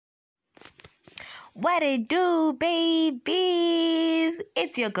What it do, babies?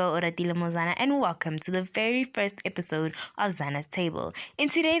 It's your girl Oratile Mozana, and welcome to the very first episode of Zana's Table. In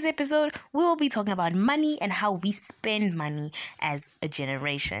today's episode, we will be talking about money and how we spend money as a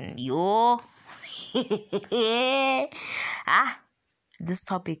generation. Yo, this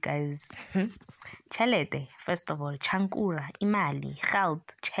topic, guys. Chelete, first of all, chankura, imali, geld,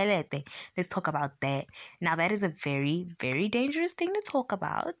 chelete. Let's talk about that. Now, that is a very, very dangerous thing to talk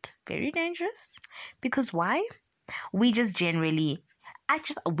about. Very dangerous. Because why? We just generally,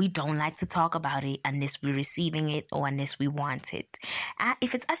 we don't like to talk about it unless we're receiving it or unless we want it.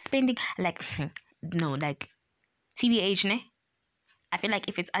 If it's us spending, TBH, ne? I feel like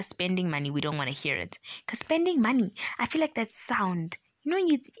if it's us spending money, we don't want to hear it. Because spending money, I feel like that sound,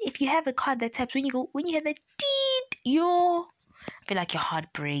 if you have a card that taps, when you hear that deed, I feel like your heart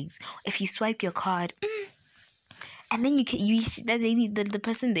breaks. If you swipe your card, and then the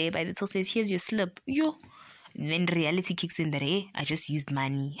person there by the till says, here's your slip, and then reality kicks in that, I just used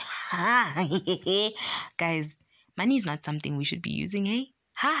money. Guys, money is not something we should be using,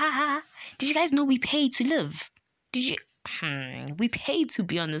 Ha ha ha. Did you guys know we pay to live? Did you? We paid to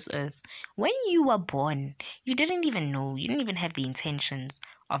be on this earth. When you were born, you didn't even know. You didn't even have the intentions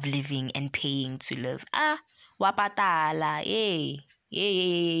of living and paying to live. Wapatala, yay,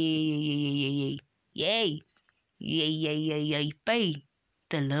 yay, pay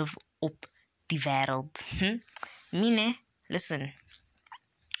to live op die wêreld. Mine, listen,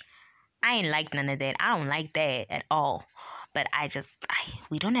 I ain't like none of that. I don't like that at all. But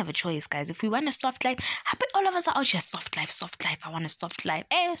we don't have a choice, guys. If we want a soft life, happy all of us are out here, soft life. I want a soft life.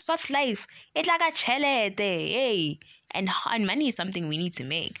 Hey, soft life. It's like a chelete. Hey. And money is something we need to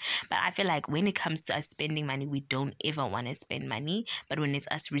make. But I feel like when it comes to us spending money, we don't ever want to spend money. But when it's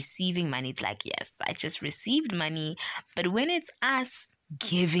us receiving money, it's like, yes, I just received money. But when it's us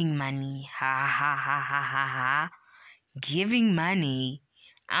giving money, giving money,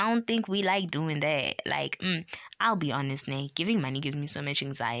 I don't think we like doing that. I'll be honest, giving money gives me so much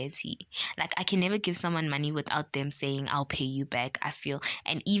anxiety. Like, I can never give someone money without them saying, I'll pay you back, I feel.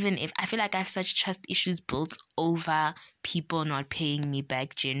 And even if, I feel like I have such trust issues built over people not paying me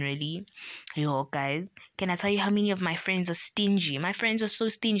back generally. Yo, guys, can I tell you how many of my friends are stingy? My friends are so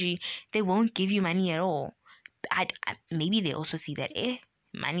stingy, they won't give you money at all. Maybe they also see that,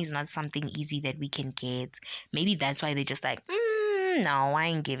 money is not something easy that we can get. Maybe that's why they're just like, no, I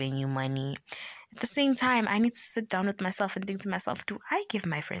ain't giving you money. At the same time, I need to sit down with myself and think to myself, do I give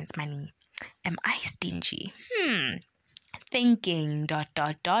my friends money? Am I stingy? Thinking, ...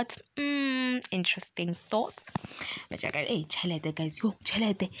 Interesting thoughts. But yeah, guys, chelete, guys,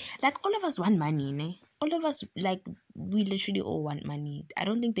 chelete. Like, all of us want money, ne? All of us, we literally all want money. I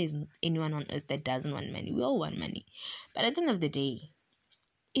don't think there's anyone on earth that doesn't want money. We all want money. But at the end of the day,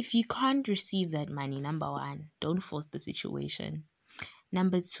 if you can't receive that money, number one, don't force the situation.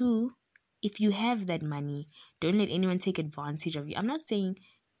 Number two, if you have that money, don't let anyone take advantage of you. I'm not saying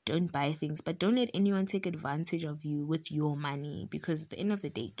don't buy things, but don't let anyone take advantage of you with your money, because at the end of the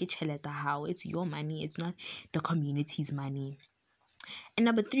day, how it's your money, it's not the community's money. And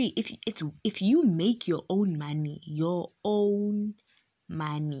number three, if you make your own money,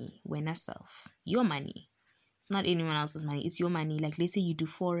 when yourself, your money, not anyone else's money, it's your money. Like, let's say you do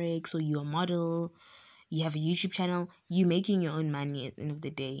forex, or you're a model, you have a YouTube channel, you making your own money at the end of the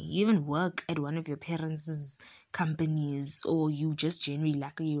day. You even work at one of your parents' companies, or you just generally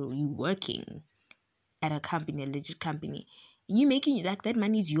you working at a company, a legit company. You making that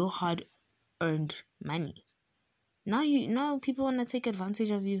money is your hard-earned money. Now people want to take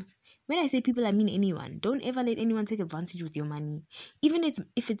advantage of you. When I say people, I mean anyone. Don't ever let anyone take advantage with your money. Even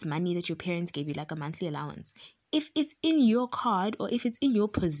if it's money that your parents gave you, like a monthly allowance. If it's in your card or if it's in your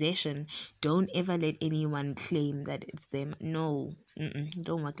possession, don't ever let anyone claim that it's them. No,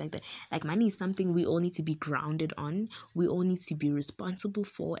 don't work like that. Like, money is something we all need to be grounded on. We all need to be responsible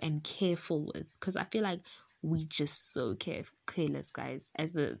for and careful with. Because I feel like we just so careless, guys,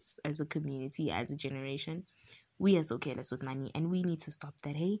 as a community, as a generation. We are so careless with money, and we need to stop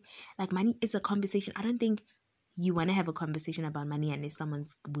that. Hey, like, money is a conversation. I don't think you want to have a conversation about money unless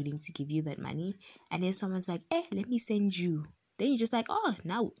someone's willing to give you that money. And if someone's like, let me send you, then you're just like, oh,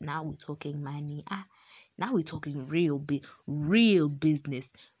 now we're talking money. Now we're talking real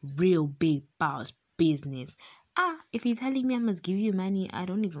business, real big boss business. If you're telling me I must give you money, I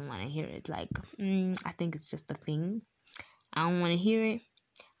don't even want to hear it. Like, I think it's just a thing. I don't want to hear it.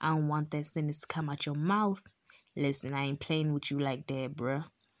 I don't want that sentence to come out your mouth. Listen, I ain't playing with you like that, bruh.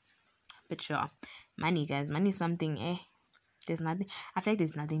 But sure, money, guys. Money is something, there's nothing. I feel like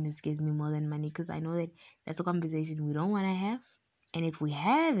there's nothing that scares me more than money, because I know that that's a conversation we don't want to have. And if we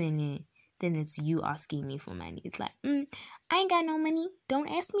have in it, then it's you asking me for money. It's like, I ain't got no money. Don't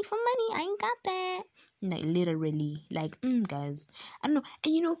ask me for money. I ain't got that. Like, literally. Like, guys. I don't know.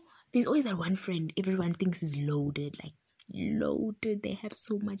 And there's always that one friend everyone thinks is loaded. Like, loaded. They have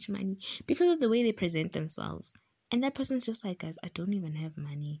so much money because of the way they present themselves. And that person's just like, guys, I don't even have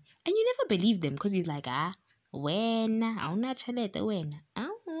money. And you never believe them because he's like, wena, awuna chelete wena.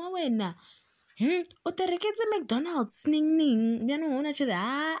 Wena. O te reketse McDonald's ning. Jaanong ona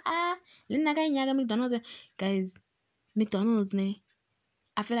chelete. Le nna ka nyaga McDonald's. Guys, McDonald's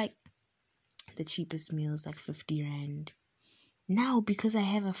I feel like the cheapest meal is like 50 rand. Now, because I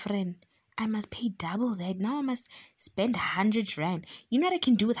have a friend, I must pay double that. Now I must spend 100 rand. You know what I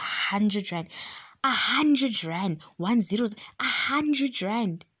can do with 100 rand? 100 rand. 100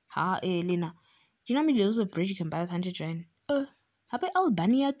 rand. Lena. Do you know how many loaves of bread you can buy with 100 rand? Hape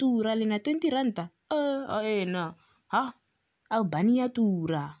Albania tura, Lena. 20 rand. No. Albania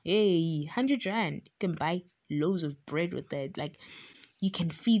tura. Hey, 100 rand. You can buy loaves of bread with that. Like, you can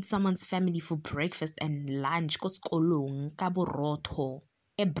feed someone's family for breakfast and lunch. Koskolong, kaborotho,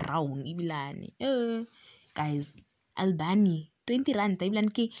 brown, ibilane. Guys, Albania, 20 rand,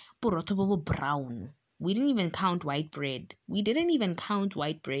 ibilane ke borotho bobo brown. We didn't even count white bread. We didn't even count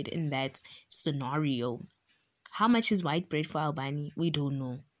white bread in that scenario. How much is white bread for Albania? We don't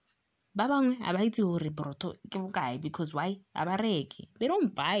know. Babang abaiti hore broto ke bokae because why? Abareki. They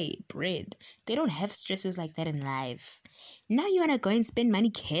don't buy bread. They don't have stresses like that in life. Now you wanna go and spend money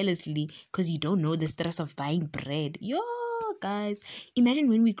carelessly because you don't know the stress of buying bread. Yo, guys, imagine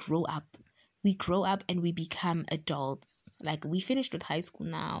when we grow up. We grow up and we become adults. Like, we finished with high school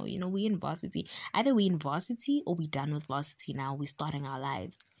now. We in varsity. Either we in varsity or we done with varsity now. We're starting our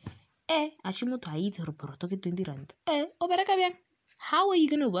lives. Ashimoto haiti hore broto ke 20 rand. Obereka byang? How are you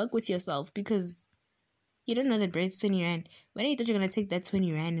going to work with yourself? Because you don't know that bread's 20 rand. When you thought you're going to take that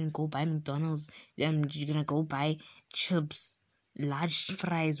 20 rand and go buy McDonald's, you're going to go buy chips, large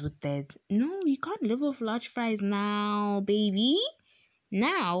fries with that. No, you can't live off large fries now, baby.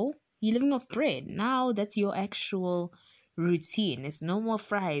 Now, you're living off bread. Now, that's your actual routine. It's no more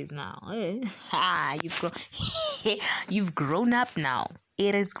fries now. You've grown up now.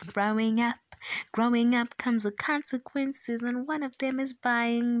 It is growing up. Growing up comes with consequences, and one of them is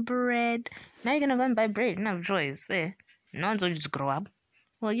buying bread. Now you're gonna go and buy bread. You don't have a choice. No one told you to grow up.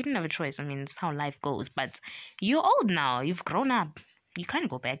 Well, you didn't have a choice. I mean, it's how life goes. But you're old now. You've grown up. You can't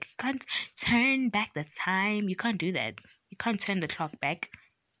go back. You can't turn back the time. You can't do that. You can't turn the clock back.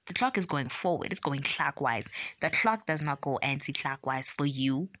 The clock is going forward. It's going clockwise. The clock does not go anti-clockwise for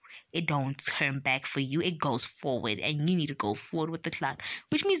you. It don't turn back for you. It goes forward. And you need to go forward with the clock.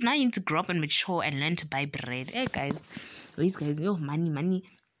 Which means now you need to grow up and mature and learn to buy bread. Hey, guys. These guys, money. Money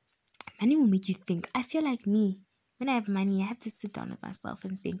will make you think. I feel like me, when I have money, I have to sit down with myself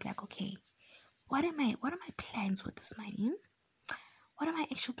and think like, okay, what are my plans with this money? What are my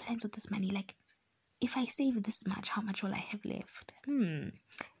actual plans with this money? Like, if I save this much, how much will I have left? And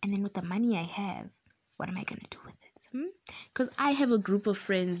then with the money I have, what am I going to do with it? Because I have a group of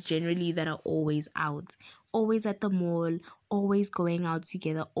friends generally that are always out, always at the mall, always going out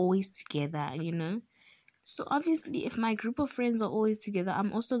together, always together, So obviously, if my group of friends are always together,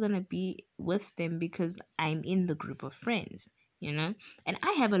 I'm also going to be with them because I'm in the group of friends, And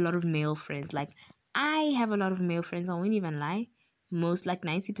I have a lot of male friends. Like, I have a lot of male friends. I won't even lie. Most, like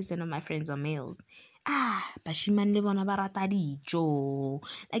 90% of my friends are males. Bashimane le bona ba rata dijo.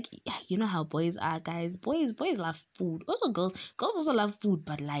 Like, you know how boys are, guys. Boys love food. Also girls also love food,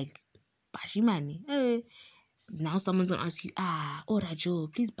 but like bashimane. Now someone's gonna ask you, Ora Joe,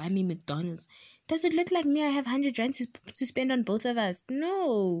 please buy me McDonald's. Does it look like me? I have 100 rand to spend on both of us?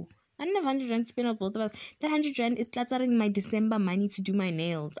 No. I don't have 100 rand to spend on both of us. That 100 rand is cluttering my December money to do my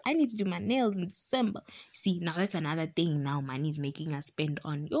nails. I need to do my nails in December. See, now that's another thing now money is making us spend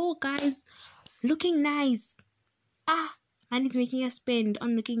on. Yo, guys, looking nice. Money's making us spend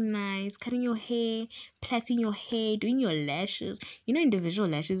on looking nice, cutting your hair, plaiting your hair, doing your lashes. Individual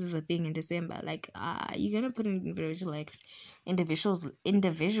lashes is a thing in December. Like, you're gonna put in individual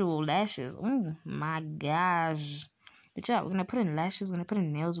lashes. Oh my gosh. But yeah, we're gonna put in lashes, we're gonna put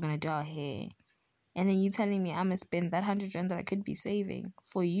in nails, we're gonna do our hair. And then you telling me I'm gonna spend that 100 rand that I could be saving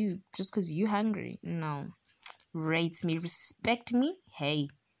for you just because you hungry. No. Rate me, respect me. Hey.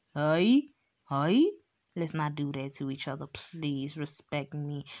 Let's not do that to each other. Please respect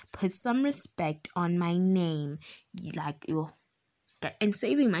me. Put some respect on my name. And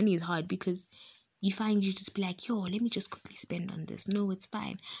saving money is hard because you just be like, let me just quickly spend on this. No, it's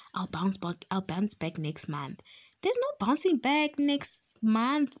fine. I'll bounce back next month. There's no bouncing back next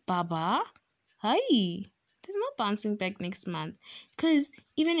month, Baba. Hey. There's no bouncing back next month. Because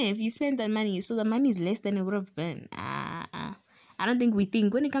even if you spend that money, so the money is less than it would have been. I don't think we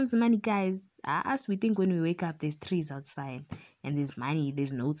think when it comes to money, guys. Us, we think when we wake up, there's trees outside and there's money,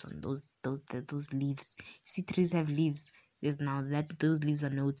 there's notes on those leaves. See, trees have leaves. There's now that those leaves are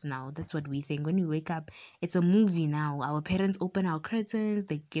notes now. That's what we think when we wake up. It's a movie now. Our parents open our curtains.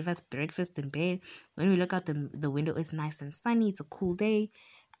 They give us breakfast in bed. When we look out the window, it's nice and sunny. It's a cool day,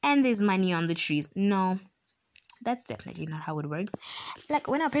 and there's money on the trees. No, that's definitely not how it works. Like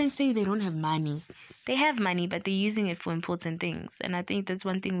when our parents say they don't have money, they have money, but they're using it for important things. And I think that's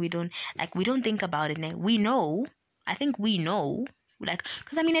one thing we don't think about it now. We know. I think we know. Like,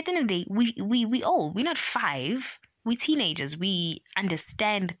 because I mean, at the end of the day, we old. We're not 5. We teenagers. We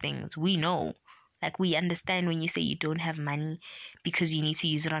understand things. We know. Like we understand when you say you don't have money because you need to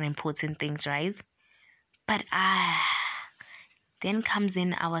use it on important things, right? But then comes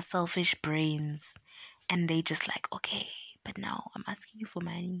in our selfish brains, and they just like, okay, but now I'm asking you for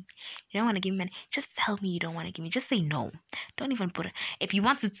money. You don't want to give me money. Just tell me you don't want to give me. Just say no. Don't even put it. If you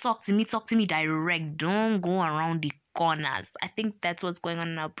want to talk to me direct. Don't go around the corners. I think that's what's going on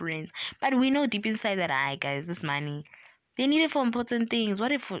in our brains. But we know deep inside that, guys, this money, they need it for important things.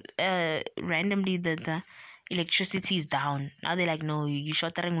 What if randomly the electricity is down? Now they're like, no, you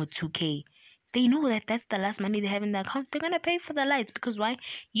shorting with 2K. They know that that's the last money they have in the account. They're going to pay for the lights because why?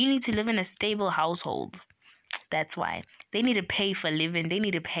 You need to live in a stable household. That's why. They need to pay for living. They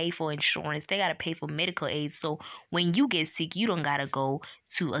need to pay for insurance. They got to pay for medical aid. So when you get sick, you don't got to go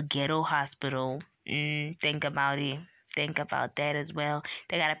to a ghetto hospital. Think about it. Think about that as well.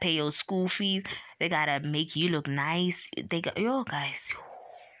 They got to pay your school fees. They got to make you look nice. Yo, guys.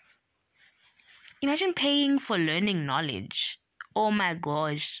 Imagine paying for learning knowledge. Oh my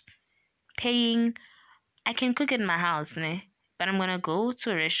gosh. Paying, I can cook in my house, né? But I'm gonna go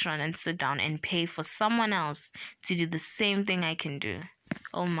to a restaurant and sit down and pay for someone else to do the same thing I can do.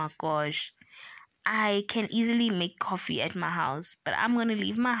 Oh my gosh. I can easily make coffee at my house, but I'm gonna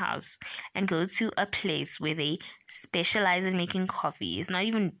leave my house and go to a place where they specialize in making coffee. It's not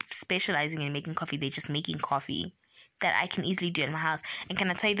even specializing in making coffee, they're just making coffee that I can easily do at my house. And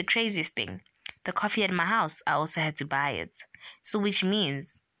can I tell you the craziest thing? The coffee at my house, I also had to buy it. So which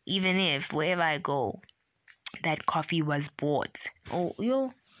means even if wherever I go, that coffee was bought. Oh,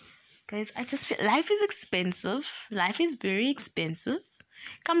 yo, guys, I just feel life is expensive. Life is very expensive.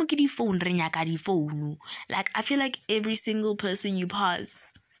 Come get the phone, like I feel like every single person you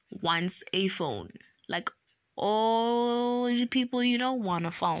pass wants a phone. Like all the people you don't want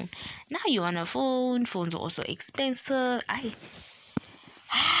a phone. Now you want a phone. Phones are also expensive.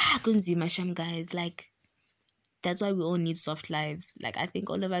 Kunzima sham, guys. Like that's why we all need soft lives. Like I think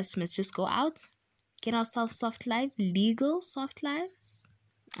all of us must just go out, get ourselves soft lives, legal soft lives.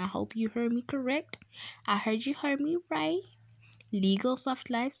 I hope you heard me correct. I heard you heard me right. Legal soft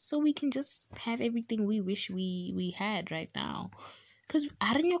lives, so we can just have everything we wish we had right now. Because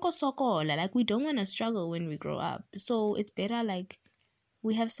like we don't want to struggle when we grow up. So it's better like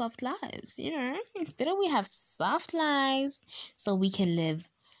we have soft lives, It's better we have soft lives so we can live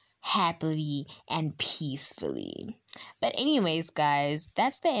happily and peacefully. But anyways, guys,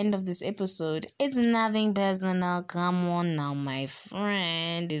 that's the end of this episode. It's nothing personal. Come on now, my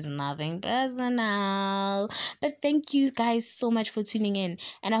friend. It's nothing personal. But thank you guys so much for tuning in,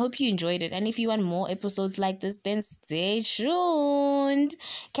 and I hope you enjoyed it. And if you want more episodes like this, then stay tuned.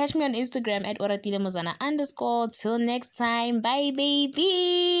 Catch me on Instagram at oratilemozana_. Till next time, bye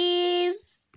babies.